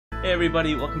Hey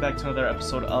everybody, welcome back to another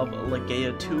episode of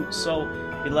Legaia 2. So,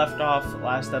 we left off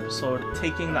last episode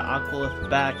taking the Aqualith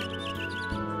back,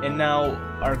 and now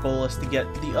our goal is to get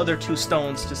the other two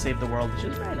stones to save the world, which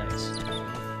is very nice.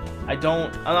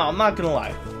 I'm not gonna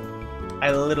lie,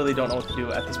 I literally don't know what to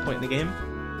do at this point in the game.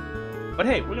 But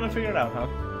hey, we're gonna figure it out, huh?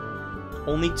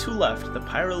 Only two left, the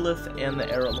Pyrolith and the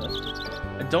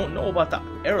Aerolith. I don't know about the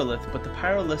Aerolith, but the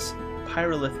Pyrolith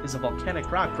is a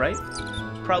volcanic rock, right?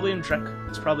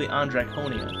 It's probably on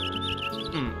Draconia.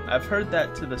 I've heard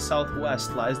that to the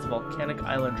southwest lies the volcanic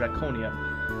island Draconia.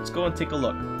 Let's go and take a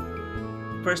look.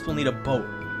 First, we'll need a boat.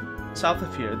 South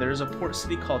of here, there is a port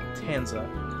city called Tanza.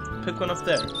 Pick one up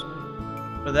there.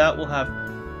 For that, we'll have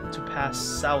to pass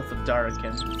south of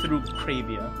Darakan through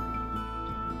Kravia.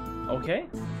 Okay.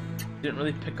 Didn't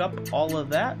really pick up all of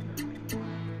that.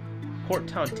 Port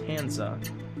town Tanza.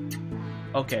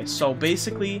 Okay, so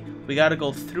basically, we gotta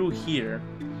go through here.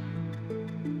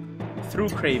 Through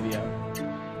Kravia.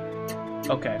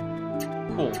 Okay.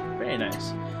 Cool. Very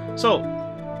nice. So,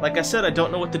 like I said, I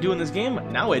don't know what to do in this game.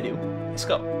 Now I do. Let's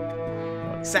go. I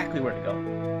know exactly where to go.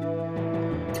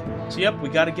 So, yep, we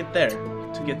gotta get there.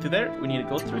 To get through there, we need to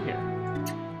go through here.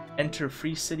 Enter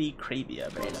Free City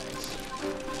Kravia. Very nice.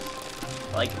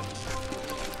 I like it.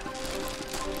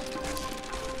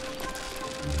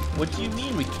 What do you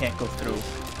mean we can't go through?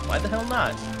 Why the hell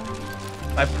not?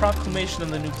 By proclamation of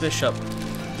the new bishop,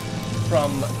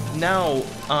 from now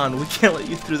on, we can't let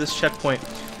you through this checkpoint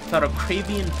without a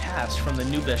Kravian pass from the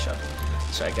new bishop.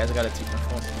 Sorry guys, I gotta take my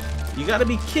phone. You gotta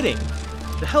be kidding!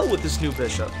 The hell with this new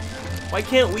bishop. Why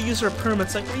can't we use our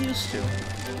permits like we used to?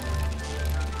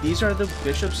 These are the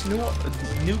bishop's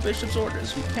new bishop's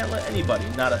orders. We can't let anybody,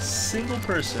 not a single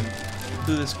person,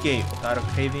 through this gate without a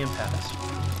Kravian pass.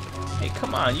 Hey,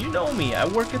 come on, you know me. I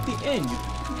work at the inn.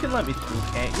 You can let me through,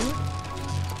 can't you?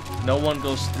 No one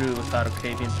goes through without a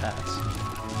Kravian pass.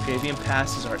 Kravian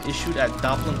passes are issued at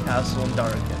Doppelin Castle in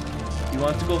Darakan. If you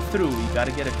want to go through, you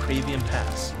gotta get a Kravian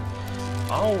pass.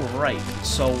 Alright,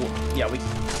 so, yeah, we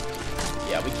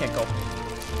can't go.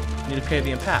 Need a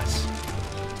Kravian pass.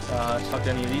 Talk to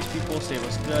any of these people, say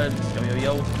what's good,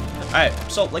 yo. Alright,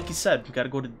 so, like you said, we gotta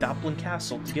go to Doppelin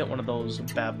Castle to get one of those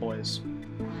bad boys.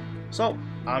 So,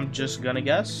 I'm just gonna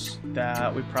guess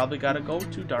that we probably gotta go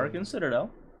to Darakan Citadel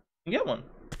and get one.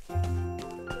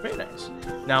 Very nice.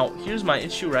 Now, here's my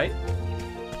issue, right?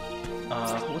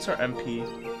 What's our MP?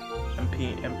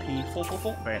 MP,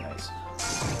 full. Very nice.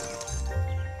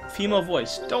 Female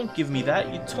voice, don't give me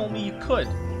that. You told me you could.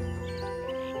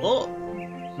 Well,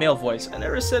 male voice, I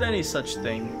never said any such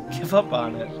thing. Give up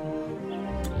on it.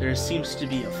 There seems to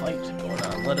be a fight going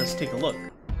on. Let us take a look.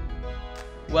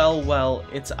 Well,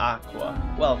 it's Aqua.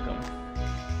 Welcome.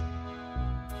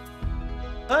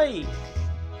 Hey!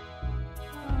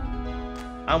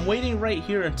 I'm waiting right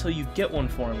here until you get one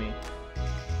for me.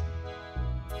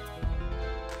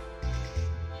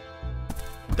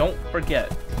 Don't forget.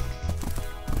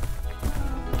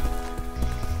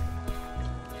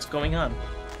 What's going on?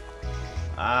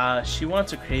 She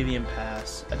wants a Kravian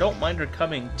pass. I don't mind her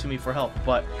coming to me for help,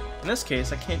 but in this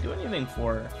case, I can't do anything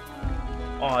for her.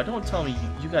 Aw, don't tell me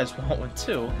you guys want one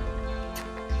too.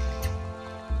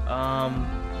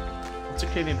 What's a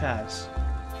Kravian pass?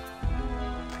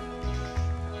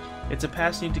 It's a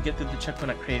pass you need to get through the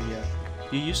checkpoint at Kravia.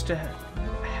 You used to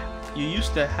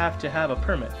have to have a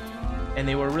permit, and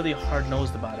they were really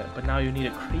hard-nosed about it, but now you need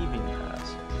a Kravian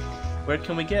pass. Where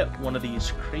can we get one of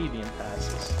these Kravian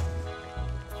passes?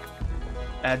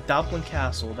 At Doppelin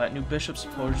Castle, that new bishop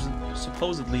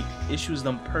supposedly issues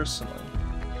them personally.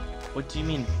 What do you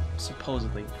mean,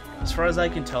 supposedly? As far as I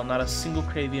can tell, not a single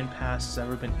Kravian pass has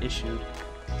ever been issued.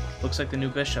 Looks like the new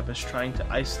bishop is trying to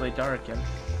isolate Darakan.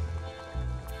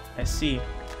 I see.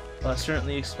 Well, that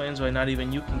certainly explains why not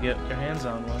even you can get your hands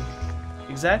on one.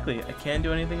 Exactly, I can't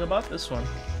do anything about this one.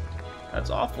 That's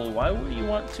awful. Why would you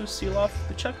want to seal off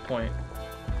the checkpoint?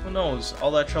 Who knows?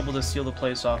 All that trouble to seal the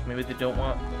place off. Maybe they don't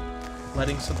want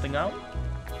letting something out?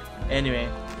 Anyway,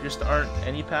 there just aren't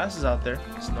any passes out there.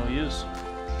 It's no use.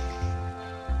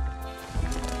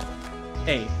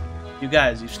 Hey, you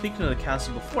guys, you've sneaked into the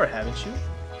castle before, haven't you?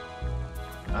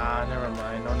 Never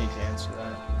mind. No need to answer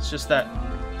that. It's just that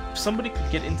if somebody could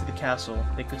get into the castle,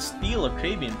 they could steal a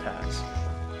Kravian pass.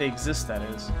 If they exist, that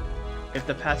is. If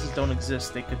the passes don't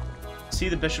exist, they could see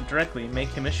the bishop directly and make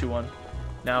him issue one.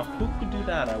 Now, who could do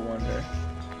that, I wonder?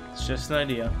 It's just an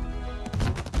idea.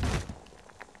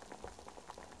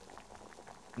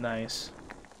 Nice.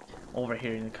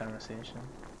 Overhearing the conversation.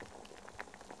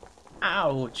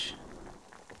 Ouch!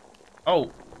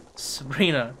 Oh,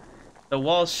 Sabrina. The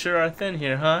walls sure are thin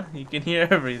here, huh? You can hear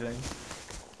everything.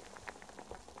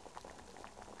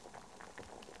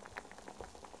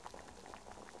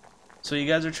 So you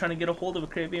guys are trying to get a hold of a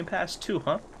Caribbean Pass too,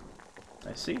 huh?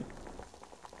 I see.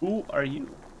 Who are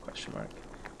you? Question mark.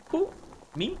 Who?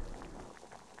 Me?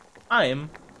 I am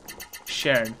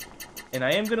Sharon. And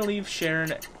I am going to leave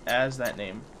Sharon as that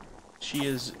name. She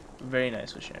is very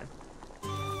nice with Sharon.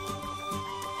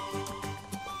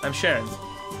 I'm Sharon.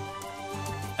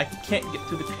 I can't get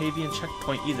through the Caribbean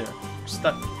checkpoint either. I'm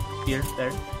stuck here,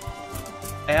 there.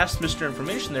 I asked Mr.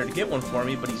 Information there to get one for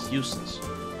me, but he's useless.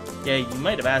 Yeah, you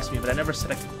might have asked me, but I never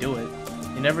said I could do it.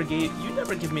 You never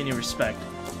give me any respect.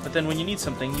 But then when you need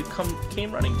something, you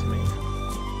came running to me.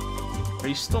 Are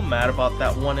you still mad about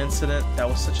that one incident? That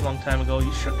was such a long time ago.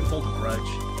 You sure can hold a grudge.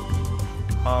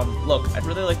 Look, I'd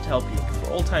really like to help you.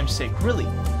 For old time's sake, really.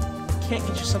 I can't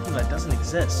get you something that doesn't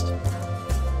exist.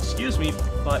 Excuse me,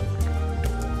 but...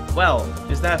 Well,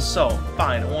 is that so?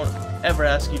 Fine, I won't ever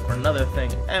ask you for another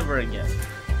thing ever again.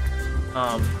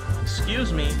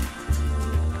 Excuse me.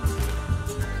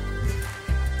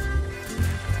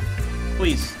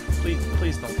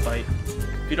 Please don't fight.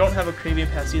 If you don't have a Caribbean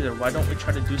Pass either, why don't we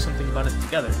try to do something about it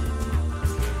together?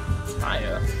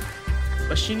 Maya.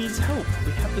 But she needs help.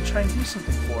 We have to try and do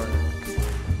something for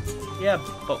her. Yeah,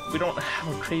 but we don't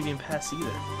have a Caribbean Pass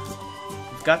either.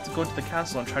 We've got to go to the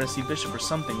castle and try to see Bishop or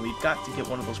something. We've got to get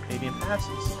one of those Caribbean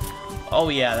Passes. Oh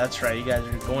yeah, that's right. You guys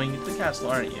are going to the castle,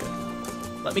 aren't you?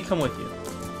 Let me come with you.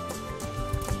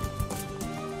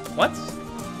 What?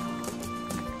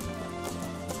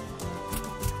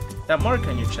 That mark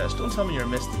on your chest, don't tell me you're a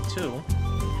mystic too.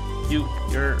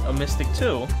 You're a mystic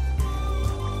too?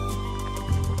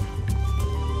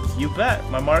 You bet,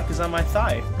 my mark is on my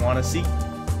thigh. Wanna see?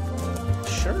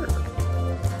 Sure.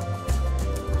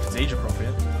 If it's age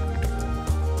appropriate.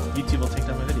 YouTube will take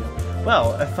down my video.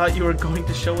 Well, I thought you were going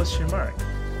to show us your mark.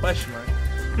 Question mark.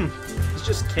 I was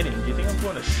just kidding. Do you think I'm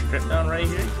going to strip down right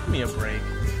here? Give me a break.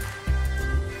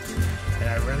 And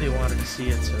I really wanted to see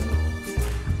it too.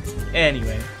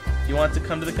 Anyway. You want to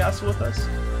come to the castle with us?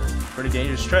 Pretty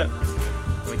dangerous trip.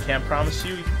 We can't promise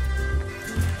you...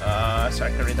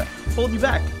 sorry, I can't read that. Hold you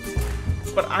back!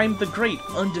 But I'm the great,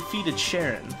 undefeated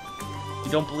Sharon. If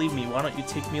you don't believe me, why don't you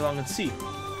take me along and see?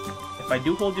 If I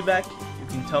do hold you back, you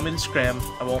can tell me to scram.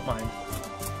 I won't mind.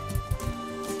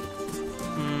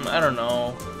 I don't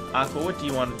know. Aqua, what do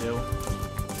you want to do?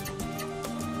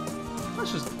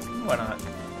 Let's just... why not?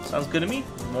 Sounds good to me.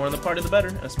 The more in the party, the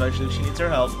better. Especially if she needs our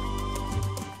help.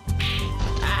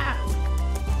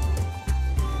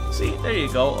 See, there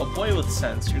you go, a boy with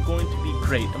sense. You're going to be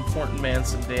great, important man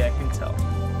someday, I can tell.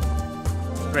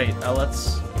 Great, now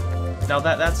that's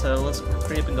it, let's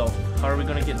hurry up and go. How are we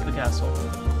going to get to the castle?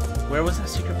 Where was that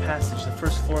secret passage? The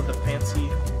first floor of the fancy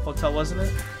hotel, wasn't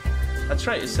it? That's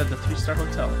right, it said the 3-star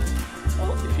hotel.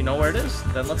 Well, if you know where it is,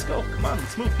 then let's go. Come on,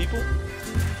 let's move, people.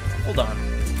 Hold on.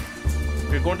 If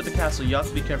you're going to the castle, you have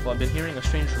to be careful. I've been hearing a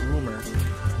strange rumor.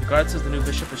 The guard says the new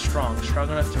bishop is strong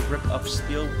enough to rip up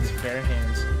steel with his bare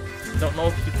hands. Don't know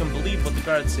if you can believe what the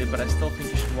guards say, but I still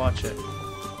think you should watch it.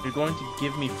 You're going to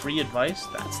give me free advice?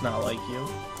 That's not like you.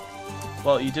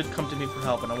 Well, you did come to me for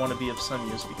help, and I want to be of some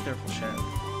use. Be careful, Sharon.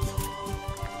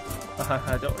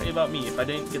 Don't worry about me. If I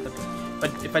didn't get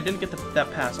that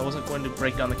pass, I wasn't going to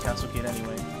break down the castle gate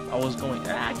anyway. I was going...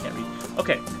 I can't read.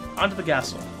 Okay, onto the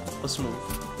castle. Let's move.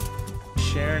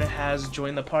 Sharon has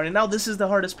joined the party. Now, this is the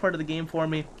hardest part of the game for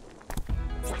me.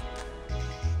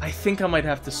 I think I might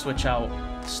have to switch out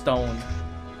Stone.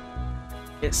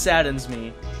 It saddens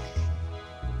me.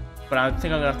 But I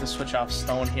think I'm gonna have to switch off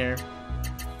Stone here.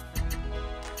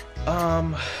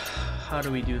 How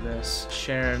do we do this?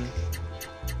 Sharon.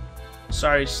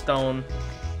 Sorry, Stone.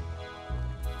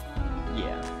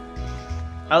 Yeah.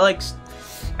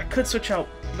 I could switch out,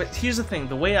 but here's the thing.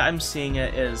 The way I'm seeing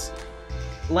it is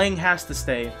Lang has to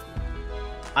stay.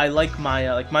 I like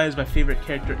Maya. Like, Maya's my favorite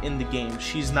character in the game.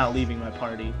 She's not leaving my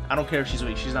party. I don't care if she's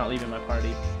weak. She's not leaving my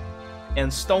party.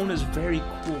 And Stone is very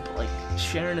cool, but, like,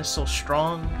 Sharon is so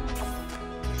strong.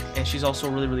 And she's also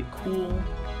really, really cool.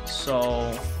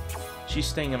 So, she's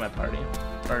staying in my party.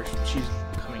 Or, she's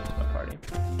coming to my party.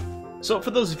 So,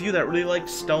 for those of you that really like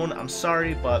Stone, I'm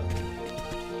sorry, but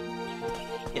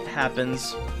it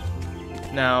happens.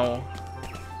 Now...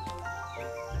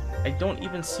 I don't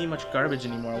even see much garbage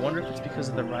anymore. I wonder if it's because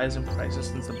of the rise in prices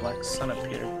since the Black Sun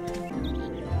appeared.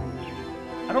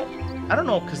 I don't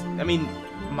know, because, I mean,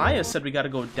 Maya said we gotta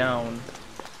go down.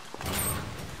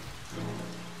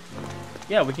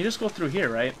 Yeah, we can just go through here,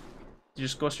 right? You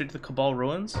just go straight to the Kabel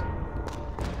ruins?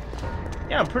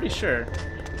 Yeah, I'm pretty sure.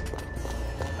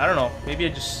 I don't know, maybe I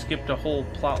just skipped a whole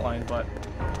plot line, but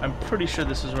I'm pretty sure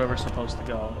this is where we're supposed to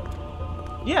go.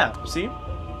 Yeah, see?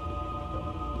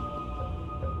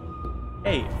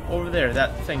 Hey, over there,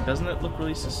 that thing, doesn't it look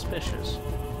really suspicious?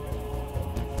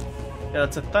 Yeah,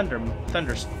 that's a thunder.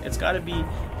 It's gotta be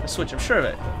a switch, I'm sure of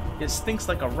it. It stinks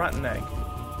like a rotten egg.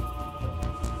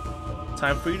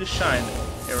 Time for you to shine,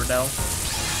 Aerodel.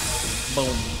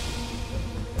 Boom.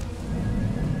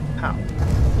 Pow.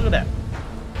 Look at that.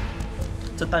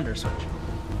 It's a thunder switch.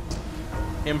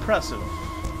 Impressive.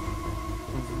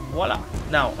 Voila.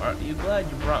 Now, are you glad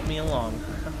you brought me along?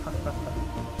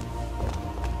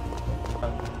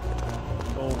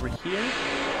 Go over here.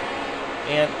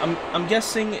 And I'm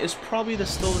guessing it's probably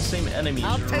still the same enemies,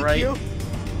 right? You.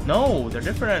 No, they're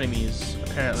different enemies,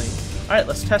 apparently. Alright,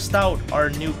 let's test out our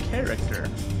new character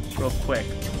real quick.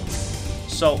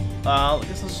 So, I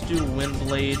guess let's do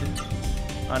Windblade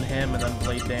on him and then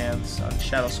Blade Dance on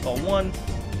Shadow Skull 1.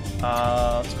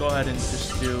 Let's go ahead and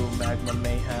just do Magma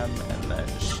Mayhem and then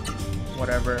just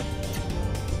whatever.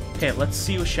 Okay, let's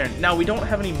see what Sharon. Now, we don't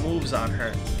have any moves on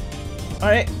her.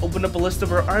 Alright, open up a list of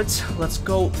her arts. Let's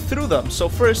go through them. So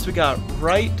first we got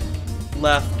right,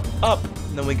 left, up.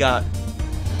 And then we got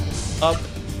up,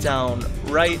 down,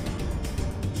 right.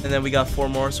 And then we got 4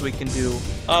 more, so we can do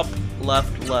up,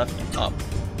 left, left, up.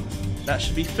 That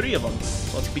should be 3 of them.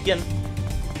 So let's begin.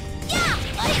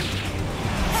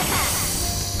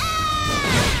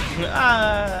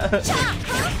 Ah! It's a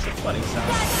funny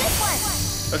sound.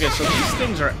 Okay, so these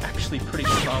things are actually pretty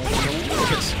strong, which is a little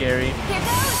bit scary.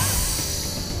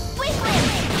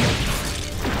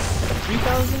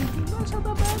 3,000? That's not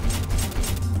that bad.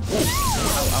 Ooh.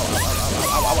 Ow, ow, ow,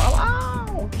 ow, ow, ow, ow,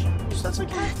 ow! Jeez, that's like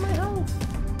half my health.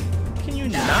 Can you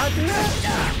not do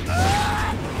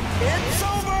that? It's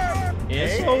over!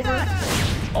 It's over?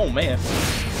 Oh man.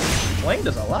 Blaine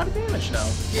does a lot of damage now.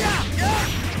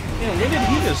 Man, when did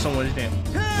he do so much damage?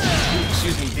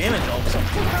 Excuse me, damage all of a sudden.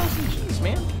 4,000, jeez,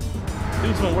 man.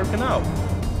 Dude's been working out.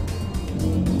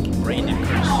 Branded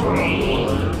Curse.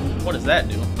 What does that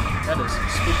do? That is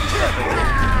spooky stuff right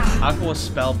there. Aqua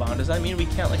Spellbound. Does that mean we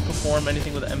can't like perform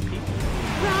anything with MP?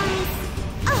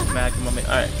 Magma.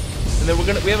 Alright. And then we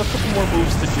have a couple more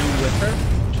moves to do with her,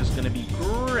 which is gonna be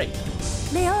great.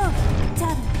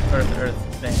 Earth,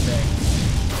 bang, bang.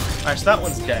 Alright, so that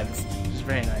one's dead, which is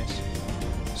very nice.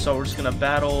 So we're just gonna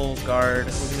battle, guard,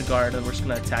 we're gonna guard, and we're just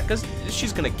gonna attack, because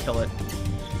she's gonna kill it.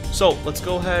 So let's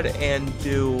go ahead and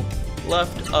do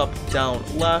left, up, down,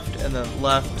 left, and then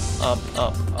left, up,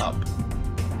 up, up.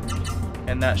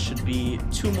 And that should be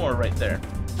 2 more right there.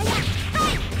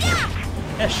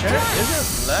 Yeah, sure,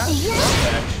 isn't that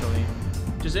strong, actually.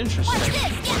 Which is interesting.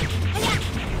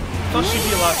 Thought she'd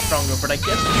be a lot stronger, but I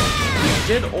guess we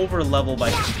did over-level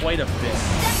by quite a bit.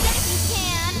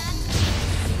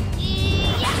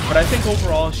 But I think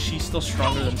overall, she's still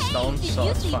stronger than Stone, so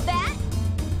it's fine.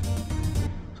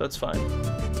 So it's fine.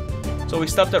 So we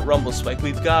stopped at Rumble Spike.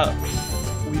 We've got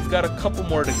a couple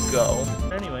more to go.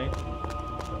 Anyway,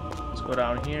 let's go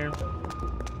down here.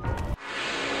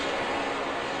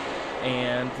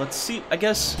 And let's see, I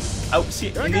guess,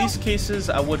 in these cases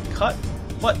I would cut,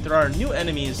 but there are new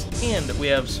enemies and we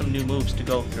have some new moves to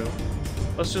go through.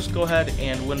 Let's just go ahead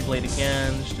and Windblade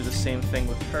again, just do the same thing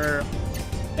with her.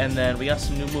 And then we got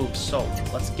some new moves, so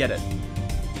let's get it.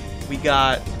 We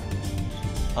got,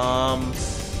 let's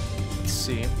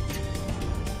see.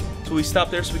 So we stopped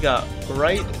there, so we got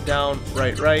right, down,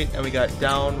 right, and we got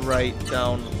down, right,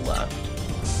 down, left.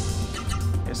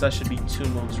 Okay, so that should be 2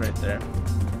 moves right there.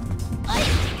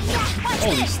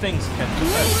 Oh, these things can do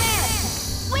that.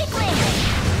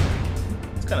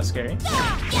 It's kind of scary.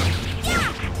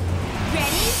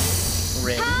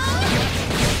 Ready?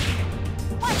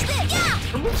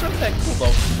 Her moves aren't that cool though.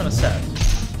 It's kind of sad.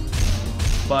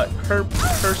 But her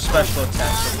special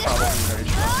attacks are probably very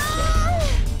strong. So.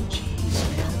 Jeez,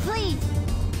 man.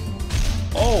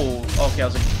 Oh, okay. I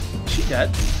was like, is she dead?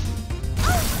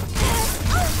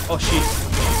 Oh,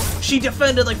 she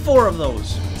defended like 4 of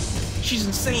those. She's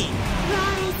insane.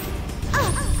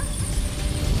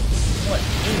 What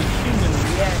inhuman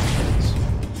reactions?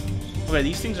 Okay,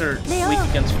 these things are weak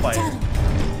against fire.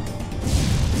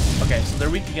 Okay, so they're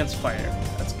weak against fire.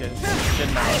 That's good.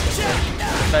 Good knowledge.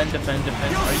 Defend, defend,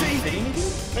 defend. Are you kidding me, dude?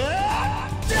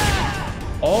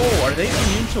 Oh, are they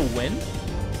immune to wind?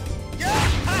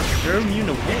 They're immune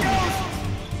to wind.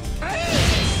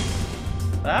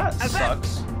 That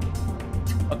sucks.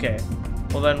 Okay,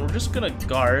 well then we're just gonna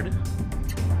guard.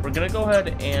 We're gonna go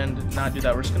ahead and not do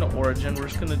that. We're just gonna Origin. We're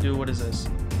just gonna do, what is this?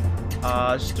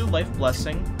 Just do Life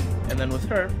Blessing. And then with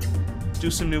her, do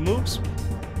some new moves.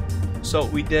 So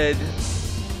we did,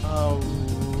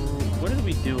 what did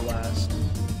we do last?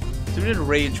 So we did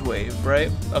Rage Wave,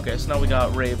 right? Okay, so now we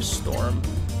got Rave Storm.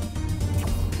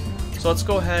 So let's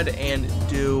go ahead and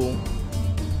do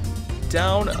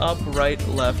down, up, right,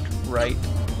 left, right.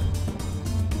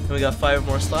 And we got 5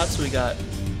 more slots, so we got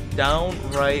down,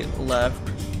 right, left,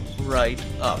 right,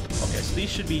 up. Okay, so these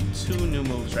should be 2 new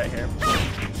moves right here.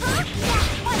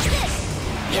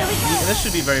 Yeah, this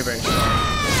should be very, very strong.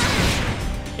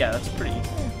 Yeah, that's pretty.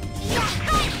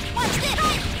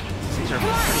 These are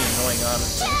pretty annoying,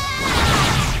 honestly.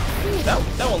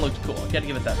 That one looked cool. I gotta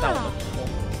give it that. That one looked cool.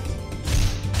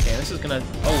 Okay, this is gonna.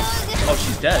 Oh,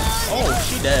 she's dead. Oh,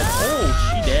 she dead. Oh,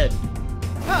 she dead.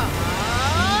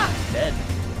 Dead.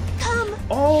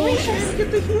 Oh, she didn't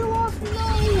get the heal off. No.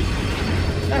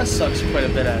 That sucks quite a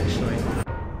bit, actually.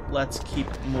 Let's keep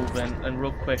moving, and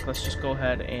real quick, let's just go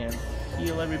ahead and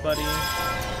heal everybody.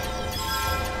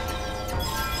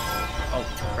 Oh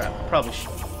crap! Probably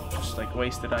should just like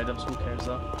wasted items. Who cares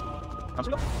though? Let's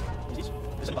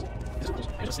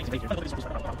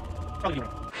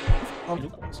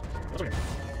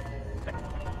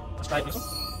try this one.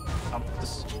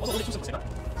 This also only 2 simple. Go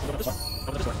this one.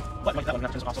 Go this one. But that one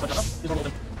is also this one.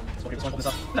 So this one. This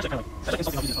up. That's kind of. That's like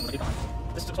something how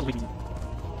this is supposed to be.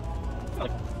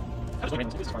 Like, I just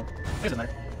went. This is fine. It doesn't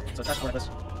matter. So that's one of this.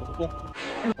 Cool.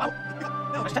 Wow.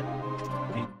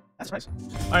 That's nice.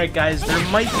 Alright guys, there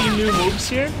might be new moves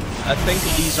here. I think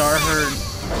these are her...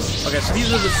 Okay, so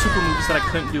these are the super moves that I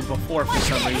couldn't do before for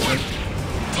some reason.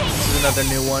 This is another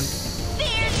new one.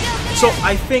 So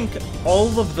I think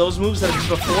all of those moves that I did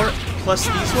before, plus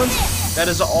these ones, that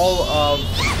is all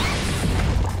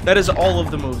of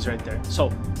the moves right there.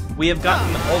 So we have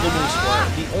gotten all the moves for her.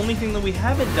 The only thing that we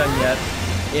haven't done yet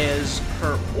is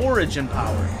her origin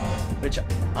power, which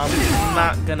I'm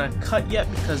not gonna cut yet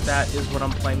because that is what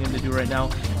I'm planning to do right now.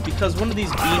 Because one of these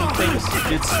beam things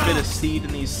did spit a seed,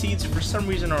 and these seeds for some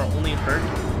reason are only hurt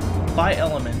by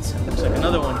elements. And looks like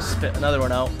another one spit another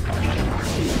one out.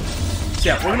 So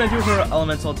yeah, we're gonna do her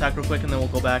elemental attack real quick, and then we'll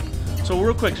go back. So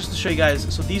real quick, just to show you guys,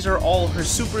 so these are all her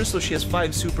supers, so she has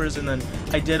 5 supers, and then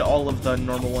I did all of the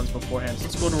normal ones beforehand. So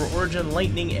let's go to her origin,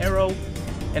 lightning arrow.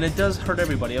 And it does hurt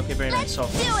everybody. Okay, very nice. So,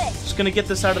 just gonna get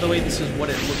this out of the way. This is what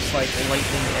it looks like, a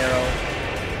lightning arrow.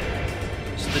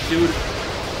 So the dude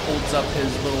holds up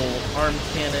his little arm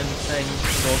cannon thing.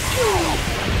 So,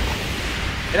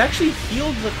 it actually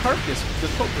healed the carcass, the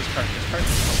Cobra's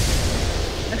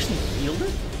carcass. It actually healed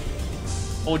it?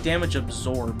 Oh, damage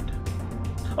absorbed.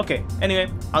 Okay, anyway,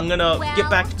 I'm gonna get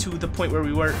back to the point where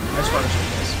we were. I just want to show you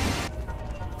guys.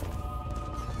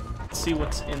 Let's see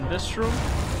what's in this room.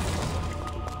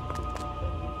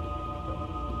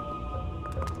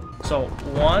 So,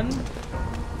 1,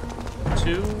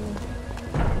 2,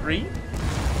 3.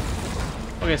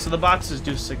 Okay, so the boxes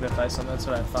do signify something. That's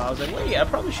what I thought. I was like, wait, I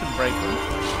probably should break them.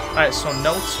 Alright, so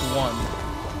notes 1.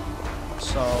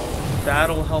 So,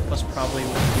 that'll help us probably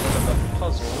with one of the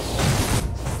puzzles.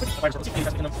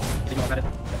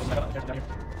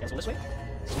 So this way.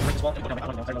 So break this wall and put down my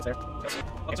outline notes there.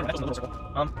 Okay, so that's a little circle.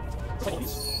 Let's like all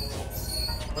these.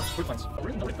 Fruit plants. Oh,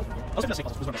 really? No, wait, I was gonna say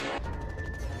puzzles.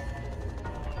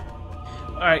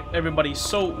 Alright, everybody,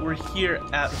 so we're here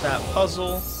at that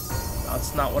puzzle.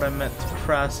 That's not what I meant to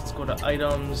press. Let's go to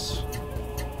items.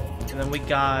 And then we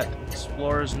got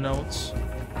Explorer's Notes.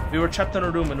 We were trapped in a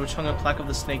room in which hung a plaque of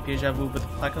the snake, deja vu, but the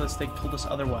plaque of the snake told us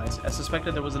otherwise. As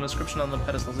suspected, there was an inscription on the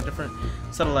pedestals, a different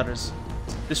set of letters.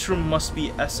 This room must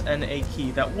be SNA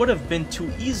key. That would have been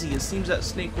too easy. It seems that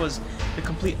snake was the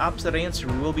complete opposite answer.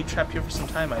 We will be trapped here for some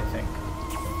time, I think.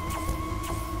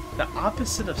 The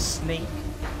opposite of snake?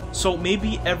 So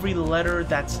maybe every letter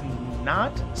that's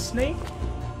not snake?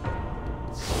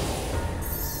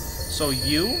 So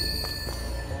U,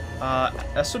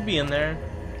 S would be in there,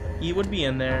 E would be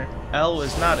in there, L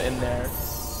is not in there.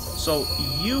 So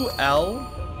UL,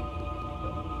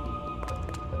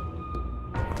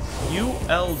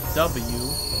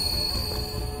 ULW,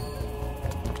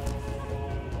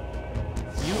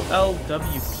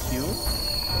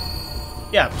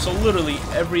 ULWQ. Yeah, so literally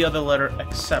every other letter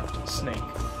except snake.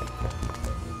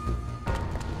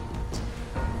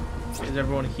 Is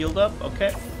everyone healed up?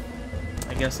 Okay.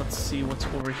 I guess let's see what's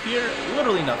over here.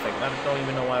 Literally nothing. I don't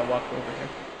even know why I walked over here.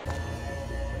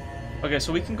 Okay,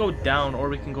 so we can go down or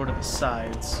we can go to the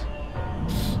sides.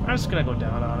 I'm just gonna go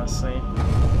down, honestly.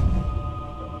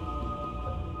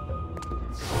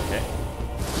 Okay.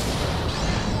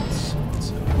 Let's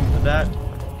move to that.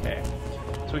 Okay.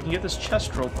 So we can get this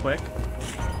chest real quick.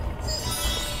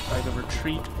 By the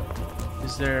retreat.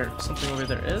 Is there something over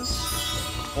there? There is?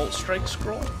 Bolt strike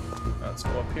scroll. Let's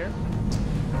go up here.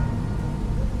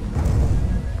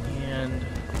 And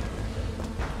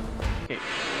okay.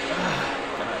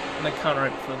 God, I'm gonna counter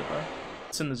right before the door.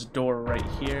 It's in this door right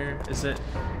here. Is it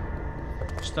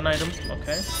just an item?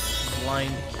 Okay.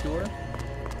 Blind cure.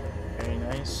 Very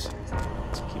nice.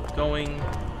 Let's keep going.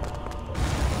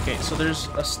 Okay, so there's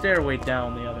a stairway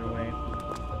down the other way.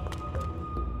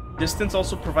 Distance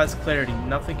also provides clarity.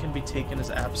 Nothing can be taken as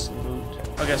absolute.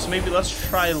 Okay, so maybe let's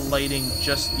try lighting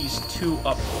just these two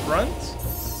up front.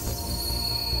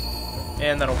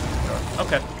 And that'll open the door.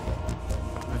 Okay.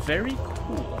 Very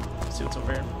cool. Let's see what's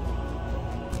over here.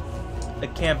 The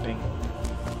camping.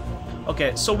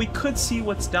 Okay, so we could see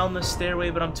what's down the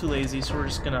stairway, but I'm too lazy, so we're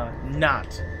just gonna not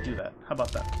do that. How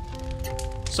about that?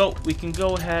 So we can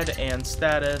go ahead and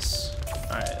status.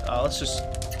 Alright, let's just...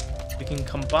 We can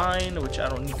combine, which I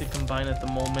don't need to combine at the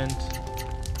moment.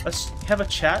 Let's have a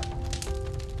chat.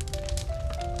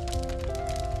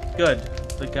 Good.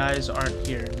 The guys aren't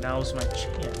here. Now's my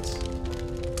chance.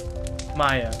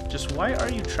 Maya, just why are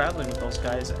you traveling with those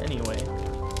guys anyway?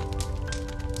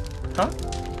 Huh?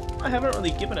 I haven't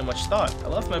really given it much thought. I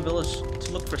left my village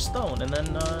to look for stone, and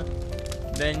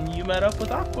then you met up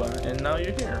with Aqua, and now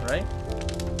you're here, right?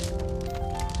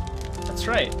 That's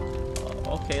right.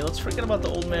 Okay, let's forget about the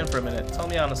old man for a minute. Tell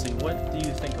me honestly, what do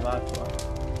you think of Aqua?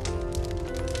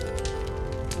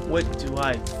 What do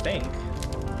I think?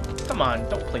 Come on,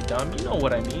 don't play dumb. You know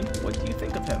what I mean. What do you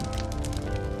think of him?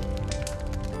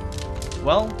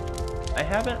 Well, I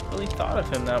haven't really thought of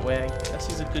him that way. I guess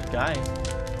he's a good guy.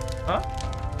 Huh?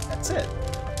 That's it.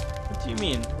 What do you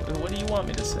mean? What do you want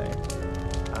me to say?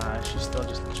 She's still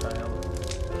just a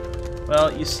child.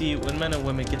 Well, you see, when men and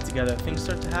women get together, things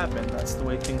start to happen. That's the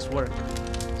way things work.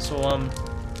 So,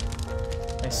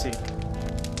 I see.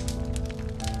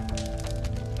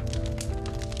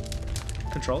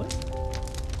 Controller?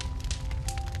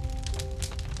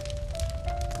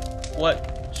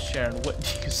 What, Sharon? What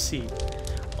do you see?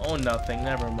 Oh, nothing.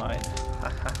 Never mind.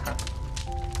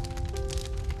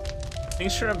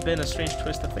 Things sure have been a strange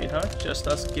twist of fate, huh? Just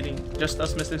us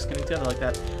mystics getting together like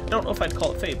that. I don't know if I'd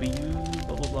call it fate, but you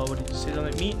blah blah blah. What did you say?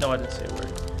 Something? Me? No, I didn't say a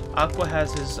word. Aqua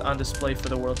has his on display for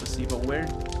the world to see, but where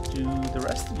do the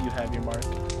rest of you have your mark?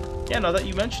 Yeah, now that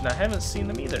you mention, I haven't seen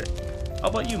them either. How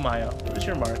about you, Maya? Where's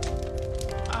your mark?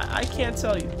 I can't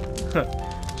tell you.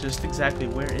 Just exactly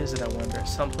where is it, I wonder?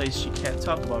 Someplace she can't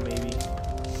talk about, maybe.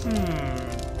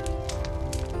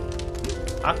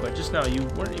 Aqua, just now, you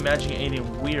weren't imagining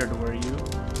anything weird, were you?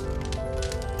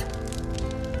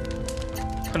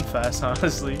 Confess,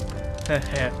 honestly.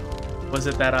 Was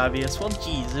it that obvious? Well,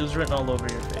 geez, it was written all over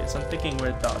your face. I'm thinking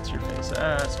weird thoughts, your face.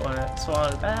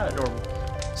 Adorable.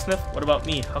 Sniff, what about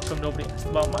me? How come nobody asked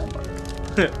about my mark?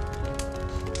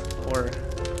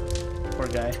 Poor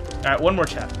guy. Alright, one more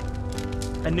chat.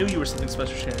 I knew you were something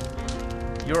special, Sharon.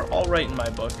 You're alright in my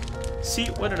book. See,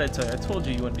 what did I tell you? I told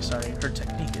you you wouldn't be sorry. Her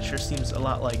technique, it sure seems a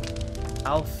lot like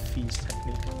Alfie's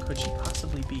technique. Could she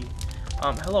possibly be?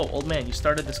 Hello, old man. You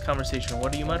started this conversation.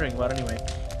 What are you muttering about anyway?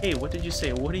 Hey, what did you say?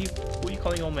 Who are you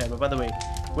calling old man? But by the way,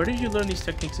 where did you learn these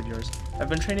techniques of yours? I've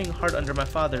been training hard under my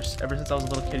father ever since I was a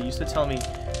little kid. He used to tell me,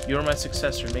 you're my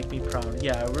successor. Make me proud.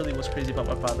 Yeah, I really was crazy about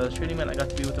my father. The training man, I got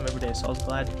to be with him every day, so I was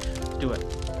glad to do it.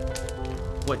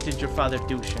 What did your father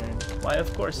do, Sharon? Why,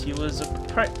 of course, he was a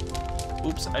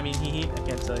Oops, I mean, I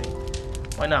can't tell you.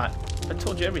 Why not? If I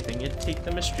told you everything, you'd take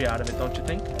the mystery out of it, don't you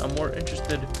think? I'm more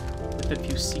interested with a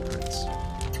few secrets.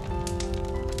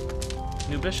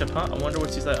 New bishop, huh? I wonder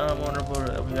what he's like. I'm vulnerable.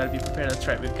 We gotta be prepared. That's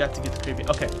right, we've got to get the creepy.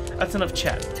 Okay, that's enough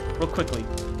chat. Real quickly,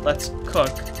 let's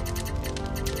cook.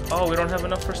 Oh, we don't have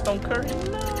enough for stone curry?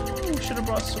 No, we should have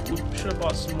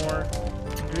bought some more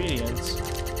ingredients.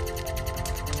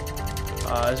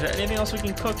 Is there anything else we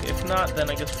can cook? If not, then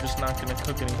I guess we're just not going to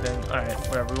cook anything. Alright,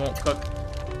 whatever, we won't cook.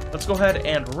 Let's go ahead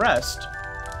and rest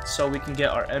so we can get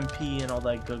our MP and all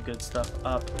that good stuff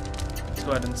up. Let's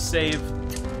go ahead and save.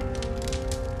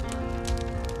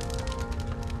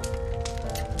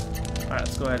 Alright,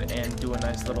 let's go ahead and do a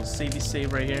nice little savey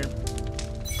save right here.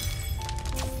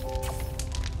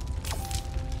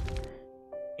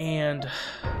 And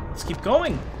let's keep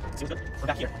going. We're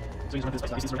back here. So he's going to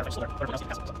do this place.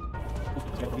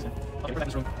 Okay, we're back in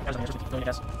this room.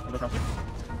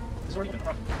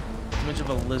 Image of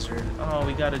a lizard. Oh,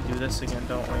 we gotta do this again,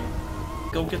 don't we?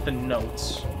 Go get the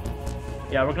notes.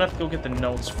 Yeah, we're gonna have to go get the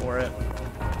notes for it.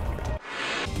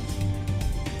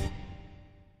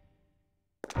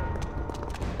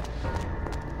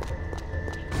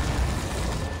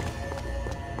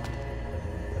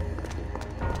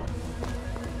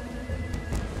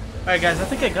 Alright guys, I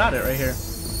think I got it right here.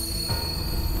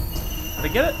 Did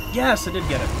I get it? Yes, I did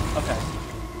get it. Okay.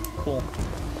 Cool.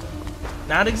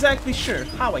 Not exactly sure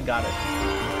how I got it.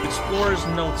 Explorer's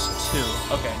Notes 2.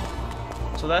 Okay.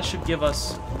 So that should give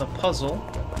us the puzzle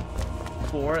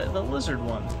for the lizard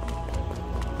one.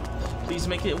 Please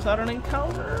make it without an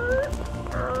encounter.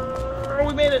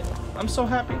 We made it. I'm so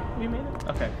happy we made it.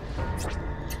 Okay.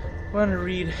 I'm gonna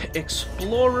read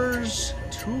Explorers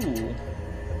 2.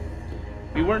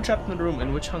 We weren't trapped in the room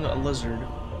in which hung a lizard.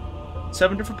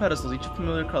 7 different pedestals, each a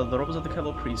familiar color. The robes of the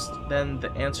Kabel priest. Then the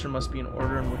answer must be in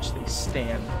order in which they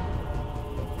stand.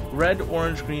 Red,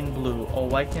 orange, green, blue. Oh,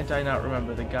 why can't I not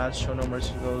remember? The gods show no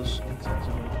mercy to those inside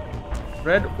of me.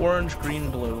 Red, orange, green,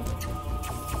 blue.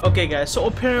 Okay, guys. So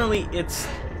apparently it's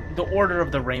the order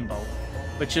of the rainbow,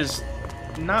 which is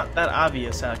not that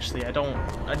obvious. Actually, I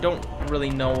don't really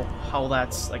know how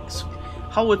that's like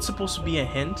how it's supposed to be a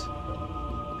hint,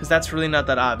 because that's really not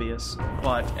that obvious.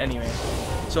 But anyway,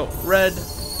 so red,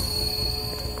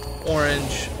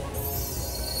 orange,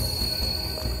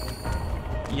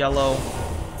 yellow,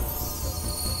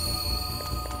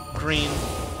 green,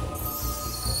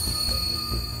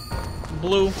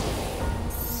 blue,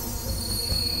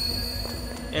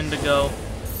 indigo,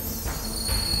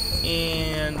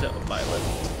 and violet.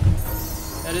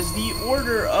 That is the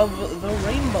order of the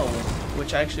rainbow,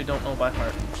 which I actually don't know by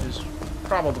heart, which is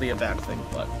probably a bad thing,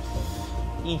 but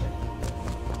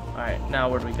Alright, now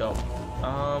where do we go?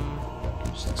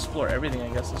 Just explore everything, I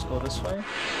guess. Let's go this way.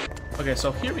 Okay,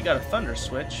 so here we got a thunder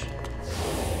switch.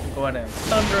 Go ahead and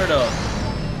thunder it up.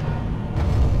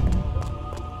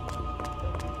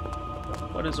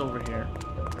 What is over here?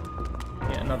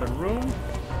 Yeah, another room.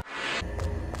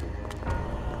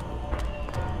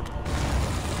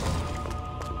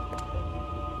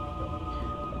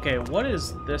 Okay, what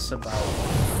is this about?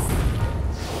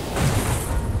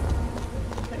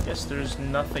 I guess there's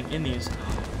nothing in these.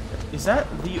 Is that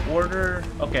the order?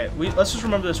 Okay, let's just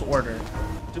remember this order.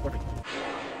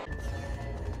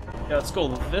 Yeah, let's go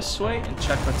this way and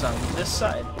check what's on this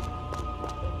side.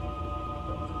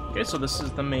 Okay, so this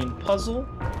is the main puzzle.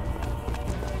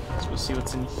 Let's go see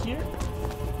what's in here.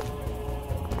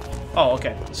 Oh,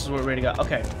 okay. This is where we're ready to go.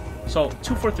 Okay, so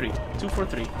 243,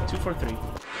 243, 243.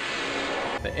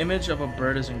 The image of a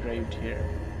bird is engraved here.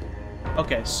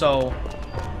 Okay, so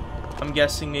I'm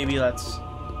guessing maybe let's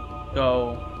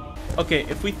go. Okay,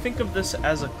 if we think of this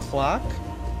as a clock,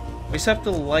 we just have to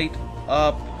light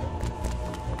up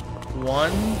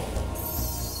 1,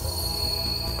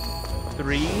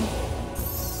 3,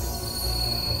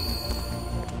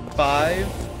 5,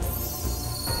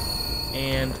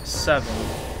 and 7.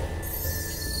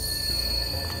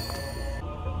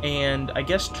 And I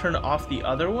guess turn off the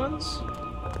other ones.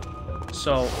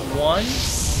 So 1,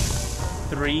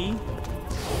 3,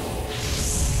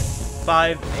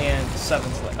 5, and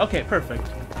 7's lit. Okay,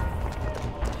 perfect.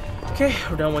 Okay,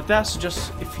 we're done with that. So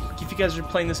just if you guys are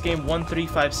playing this game, 1, 3,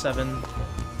 5, 7.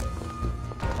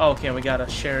 Oh, okay, we got a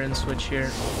share and switch here.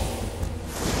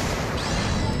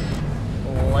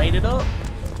 Light it up.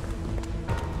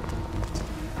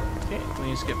 Okay,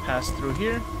 we just get passed through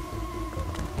here.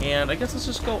 And I guess let's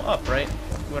just go up, right?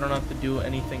 We don't have to do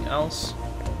anything else.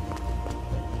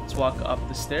 Let's walk up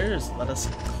the stairs. Let us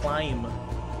climb.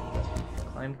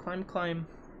 Climb, climb, climb.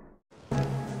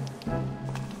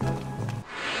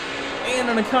 And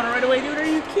an encounter right away, dude. Are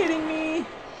you kidding me?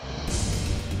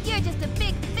 You're just a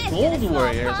big fish. Gold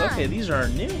warriors. Okay, these are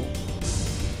new.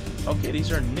 Okay,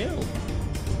 these are new.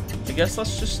 I guess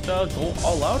let's just go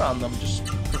all out on them just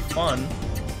for fun.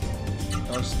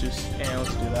 Let's do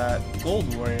that.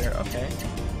 Gold warrior. Okay.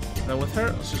 Now with her,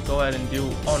 let's just go ahead and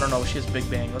do. Oh no, she has Big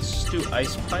Bang. Let's just do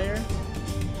Ice Pyre,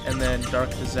 and then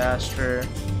Dark Disaster.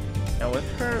 Now with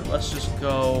her, let's just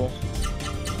go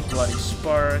Bloody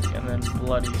Spark, and then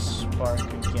Bloody Spark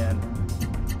again.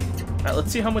 Alright,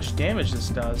 let's see how much damage this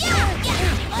does.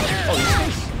 Oh,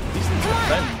 these things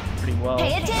defend pretty well.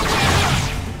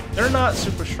 They're not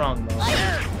super strong though.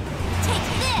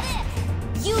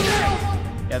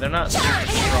 Yeah, they're not super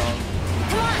strong.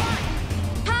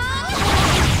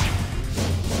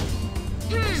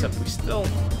 Except we still,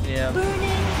 yeah.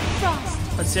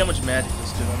 Let's see how much magic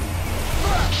this do them.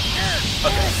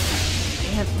 Okay.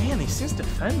 And man, these things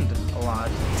defend a lot.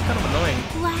 It's kind of annoying.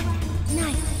 Black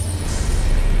Knight.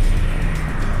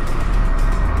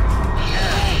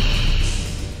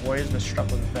 Warrior's been struck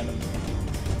with venom.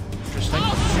 Interesting. See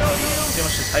how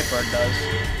much this Hyper Art does.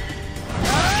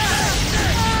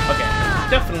 Okay,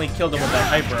 definitely killed him with that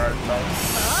Hyper Art though.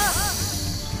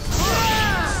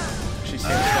 Actually,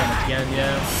 Sam's going again,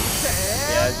 yeah.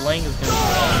 Yeah, Lang is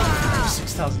gonna do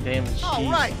 6,000 damage.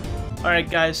 Jeez. Alright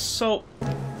guys, so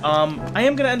I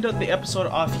am gonna end the episode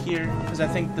off here because I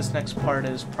think this next part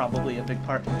is probably a big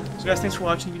part. So guys, thanks for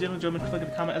watching. If you did enjoy, click the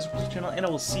comment as well as the channel, and I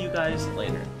will see you guys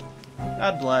later.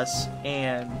 God bless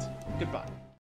and goodbye.